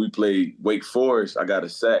weekend we played Wake Forest, I got a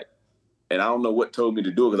sack. And I don't know what told me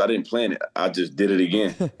to do it because I didn't plan it. I just did it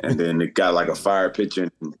again. And then it got a fire picture.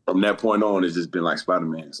 And from that point on, it's just been like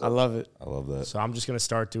Spider-Man. So. I love it. I love that. So I'm just going to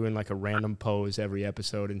start doing a random pose every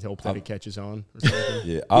episode until it catches on or something.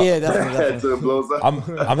 Yeah, definitely.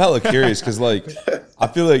 I'm hella curious because I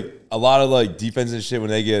feel like a lot of defense and shit,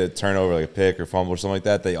 when they get a turnover, a pick or fumble or something like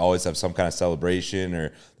that, they always have some kind of celebration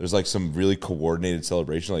or there's some really coordinated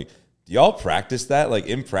celebration. Do Do y'all practice that? Like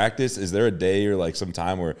in practice, is there a day or like some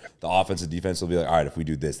time where the offense and defense will be like, all right, if we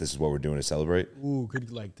do this, this is what we're doing to celebrate? Ooh,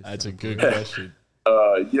 good like this. That's a good question.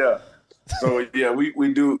 Yeah. So yeah,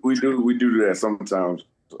 we do that sometimes.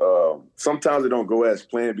 Sometimes it don't go as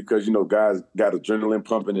planned because guys got adrenaline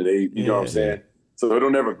pumping and they you know what I'm saying. So it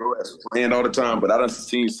don't ever go as planned all the time. But I done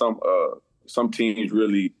seen some teams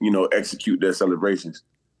really execute their celebrations.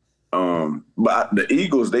 But the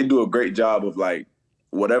Eagles, they do a great job of like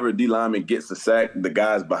whatever D lineman gets the sack, the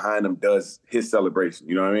guys behind him does his celebration.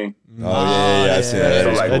 You know what I mean? Oh yeah. I see that.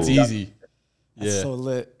 So, like, That's easy. That's so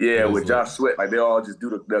lit. Yeah, with Josh Sweat, like they all just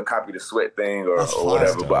they'll copy the Sweat thing or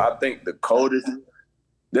whatever. Stuff. But I think the coldest,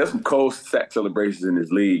 there's some cold sack celebrations in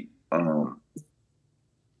this league. I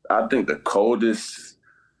think the coldest,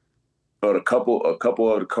 or a couple of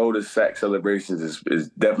the coldest sack celebrations is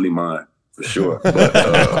definitely mine for sure.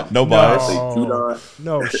 But, no bias.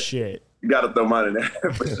 No shit. You got to throw mine in there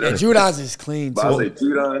for sure. And Judon's is clean too. But I say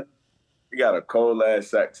Judon, he got a cold ass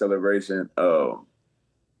sack celebration. I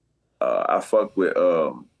fuck with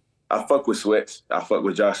Sweats. I fuck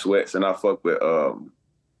with Josh Sweats, and I fuck with Javon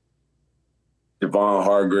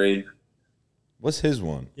Hargrave. What's his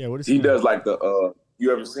one? Yeah, what is he does like the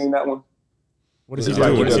you ever seen that one? What does he Like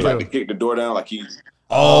do? he What does does he like do? to kick the door down like he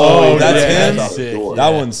That's him. That's sick.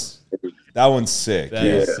 That one's sick. That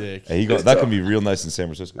is sick. Hey, that can be real nice in San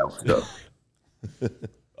Francisco.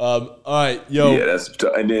 All right, yo. Yeah, that's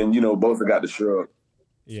tough. And then both have got the shrug.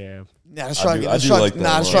 Yeah. Nah, the I do like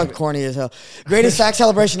that the shrug corny as hell. Greatest sack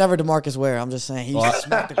celebration ever, DeMarcus Ware. I'm just saying. He just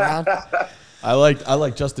smacked the ground. I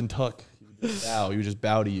like Justin Tuck. He would just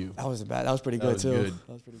bow to you. That was pretty good was too. good.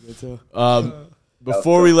 That was pretty good too.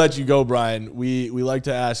 Before we let you go, Brian, we like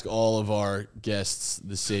to ask all of our guests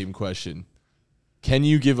the same question. Can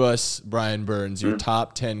you give us, Brian Burns, your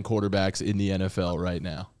top 10 quarterbacks in the NFL right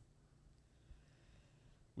now?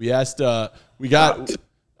 We asked,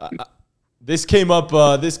 this came up, we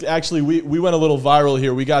went a little viral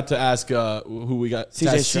here. We got to ask who we got.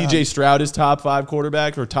 CJ Stroud is top 5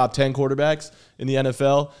 quarterbacks or top 10 quarterbacks in the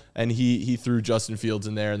NFL. And he threw Justin Fields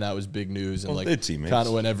in there, and that was big news. And kind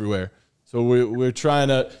of went everywhere. So we're trying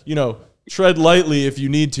to, tread lightly if you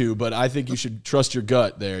need to, but I think you should trust your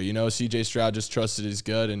gut there. CJ Stroud just trusted his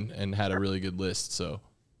gut and had a really good list. So.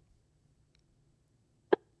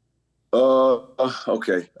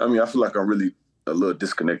 Okay. I mean, I feel like I'm really a little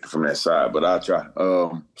disconnected from that side, but I'll try.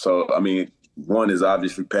 So I mean, one is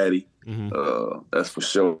obviously Patty. That's for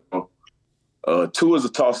sure. 2 is a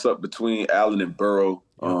toss up between Allen and Burrow.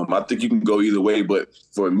 I think you can go either way, but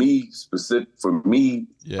for me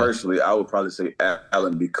personally, I would probably say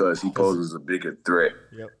Allen because he poses a bigger threat.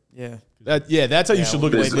 Yeah. That's how you should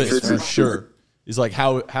look at this list for sure. It's like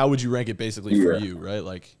how would you rank it basically for you, right?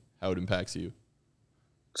 Like how it impacts you.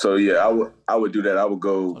 So yeah, I would do that. I would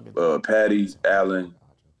go Patty, Allen,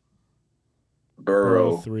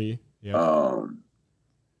 Burrow 3. Yeah.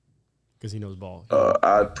 Because he knows ball.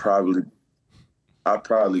 I'd probably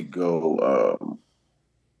go.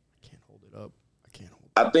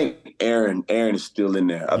 I think Aaron is still in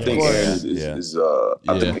there. I think Aaron is I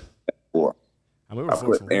think 4. I mean, I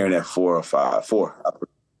put Aaron at 4 or 5. 4.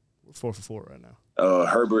 We're 4 for 4 right now.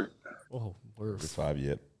 Herbert. Oh, we're 5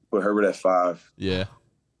 yet. Put Herbert at 5. Yeah.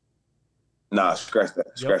 Nah, scratch that.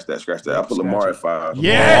 Scratch that. I put Lamar at 5.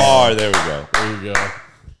 Yes. Lamar, there we go. There you go.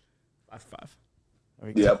 5.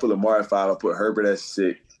 Yeah, I put Lamar at 5. I put Herbert at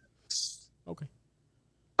 6. Okay.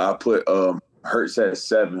 I put Hurts at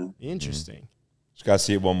 7. Interesting. Just got to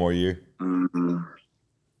see it one more year. Mm-hmm.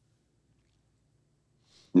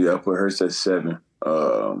 Yeah, I put Hurts at 7.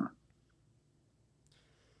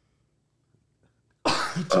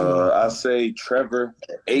 I say Trevor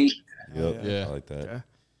at 8. Yep. Yeah. I like that. Okay.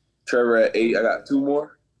 Trevor at 8. I got 2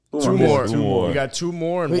 more. Two more. You got 2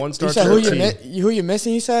 more and one starts. Who you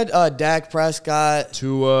missing? You said Dak Prescott.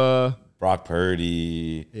 Brock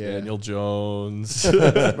Purdy. Yeah. Daniel Jones.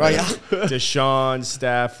 Right. Deshaun,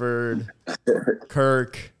 Stafford,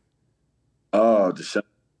 Kirk. Oh, Deshaun.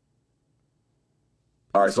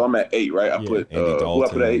 All right, so I'm at 8, right? I put who I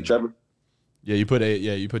put at 8, Trevor? Yeah, you put 8.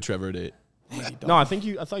 Yeah, you put Trevor at 8. No, I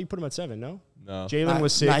thought you put him at 7. No. Jalen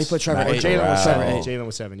was 6. Nah, you put Trevor at 8. Jalen was 7. Jalen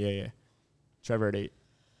was 7. Yeah. Trevor at 8.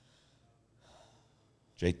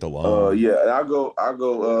 Jake DeLone. Yeah, and I go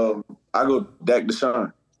Dak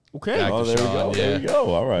Deshaun. Okay. Dak there we go. Deshaun, There we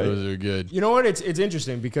go. All right. Those are good. You know what? It's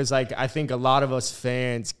interesting because I think a lot of us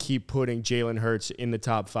fans keep putting Jalen Hurts in the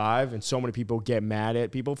top 5, and so many people get mad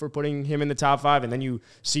at people for putting him in the top 5. And then you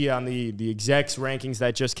see on the execs rankings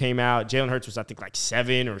that just came out, Jalen Hurts was I think like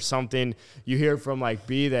 7 or something. You hear from like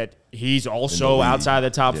B that he's also outside the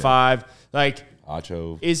top 5. Like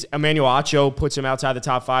is Emmanuel Acho puts him outside the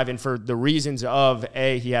top 5, and for the reasons of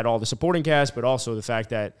he had all the supporting cast, but also the fact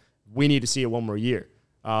that we need to see it one more year.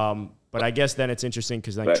 But I guess then it's interesting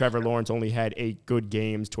because Trevor Lawrence only had 8 good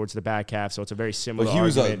games towards the back half, so it's a very similar But he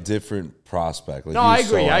was argument. a different prospect. No, I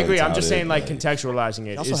agree. I'm just saying, contextualizing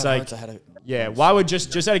it. It's like, why would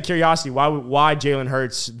just out of curiosity, why Jalen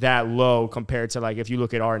Hurts that low compared to if you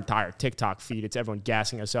look at our entire TikTok feed, it's everyone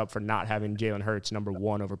gassing us up for not having Jalen Hurts number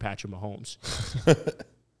 1 over Patrick Mahomes.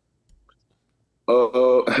 I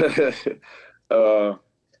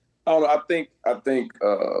don't know.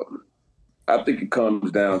 I think it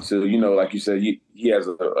comes down to, like you said, he had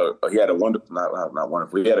a wonderful, not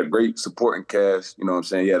wonderful. He had a great supporting cast. You know what I'm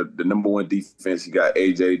saying? He had the number 1 defense. He got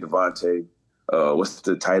AJ, Devontae. What's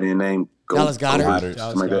the tight end name? Dallas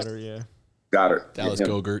Goedert. Goddard. Dallas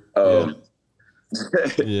Goedert.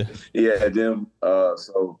 Yeah. Yeah, them.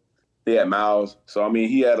 So he had Miles. So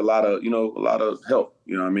he had a lot of help.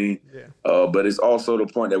 You know what I mean? Yeah. But it's also the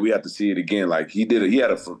point that we have to see it again. He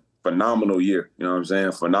had a phenomenal year. You know what I'm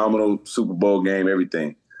saying? Phenomenal Super Bowl game,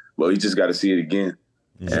 everything. Well, you just got to see it again.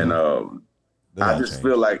 Mm-hmm. And I just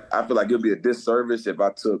feel like it'll be a disservice if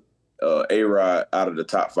I took A-Rod out of the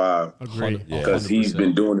top 5. Agreed. Because he's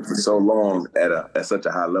been doing it for so long at such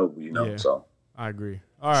a high level, Yeah. So I agree.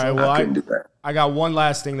 All right. Well, I got one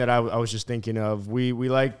last thing that I was just thinking of. We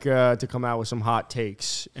like to come out with some hot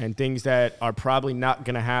takes and things that are probably not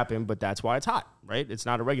going to happen, but that's why it's hot, right? It's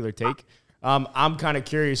not a regular take. I'm kind of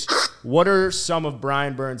curious, what are some of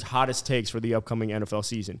Brian Burns' hottest takes for the upcoming NFL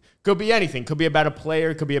season? Could be anything. Could be about a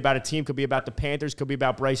player. Could be about a team. Could be about the Panthers. Could be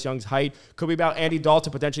about Bryce Young's height. Could be about Andy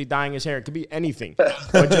Dalton potentially dyeing his hair. It could be anything.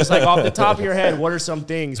 But just off the top of your head, what are some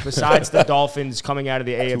things besides the Dolphins coming out of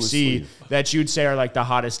the AFC that you'd say are the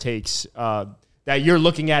hottest takes that you're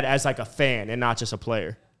looking at as a fan and not just a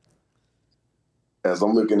player? As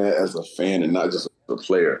I'm looking at as a fan and not just a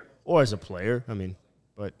player. Or as a player.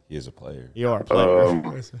 But he is a player. You are a player.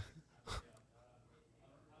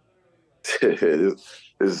 This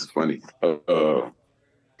is funny.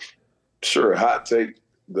 Sure, hot take.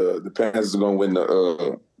 The Panthers are going to win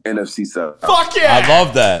the NFC South. Fuck yeah! I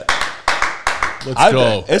love that. Let's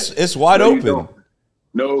go. It's wide open.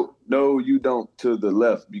 No, you don't. To the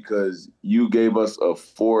left, because you gave us a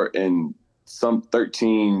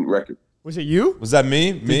 4-13 record. Was it you? Was that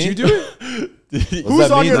me? Did you do it?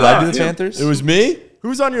 Who's on your left? Did I do the Panthers? It was me.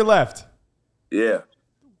 Who's on your left? Yeah.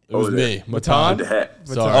 It was me. Matan? With the hat.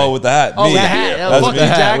 Sorry. Oh, with the hat. Oh, me. with the hat. Yeah. That's me.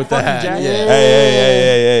 Jack, with the hat. Jack. Yeah.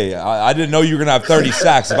 Hey. I didn't know you were going to have 30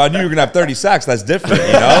 sacks. If I knew you were going to have 30 sacks, that's different,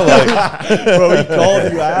 Bro, he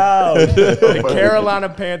called you out. The Carolina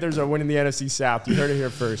Panthers are winning the NFC South. You heard it here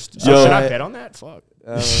first. So should I bet on that? Fuck.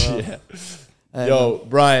 Yeah. Yo,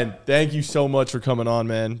 Brian, thank you so much for coming on,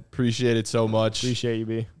 man. Appreciate it so much. Appreciate you,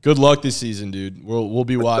 B. Good luck this season, dude. We'll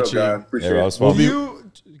be watching. Appreciate it.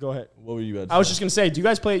 Go ahead. What were you about to I was say? just gonna say, do you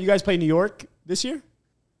guys play New York this year?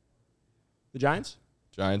 The Giants?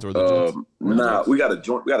 Giants or the Jets? Nah, we got a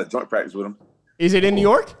joint practice with them. Is it in New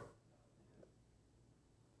York?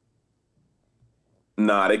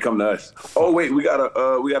 Nah, they come to us. Oh wait, we got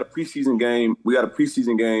a preseason game. We got a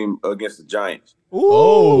preseason game against the Giants.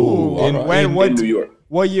 Ooh. In New York.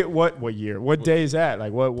 What year? What year? What day is that?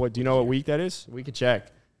 What do you know what week that is? We could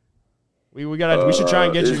check. We should try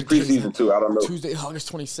and get you preseason too. I don't know. Tuesday, August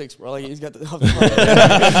 26th, bro. He's got the.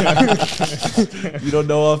 You don't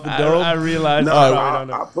know off the dome? I realize. No,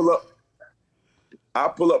 I'll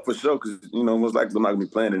pull up for sure because most likely I'm not gonna be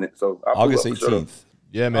playing in it. So August 18th. Sure.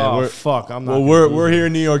 Yeah, man. I'm not. Well, we're here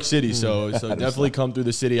in New York City, so definitely come through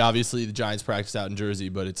the city. Obviously, the Giants practice out in Jersey,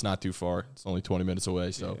 but it's not too far. It's only 20 minutes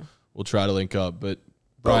away, so we'll try to link up. But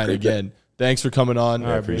Brian, again, thanks for coming on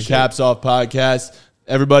the Caps Off podcast.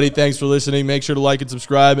 Everybody, thanks for listening. Make sure to like and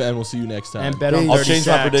subscribe, and we'll see you next time. And bet on I'll change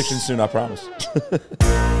my prediction soon, I promise.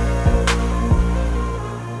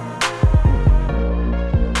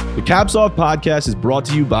 The Caps Off podcast is brought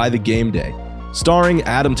to you by The Game Day, starring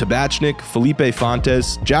Adam Tabachnik, Felipe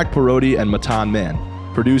Fontes, Jack Perotti, and Matan Man.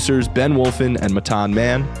 Producers Ben Wolfen and Matan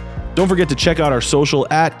Man. Don't forget to check out our social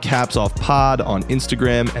at Caps Off Pod on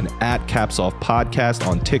Instagram and at Caps Off Podcast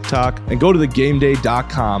on TikTok. And go to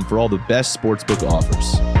thegameday.com for all the best sportsbook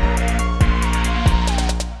offers.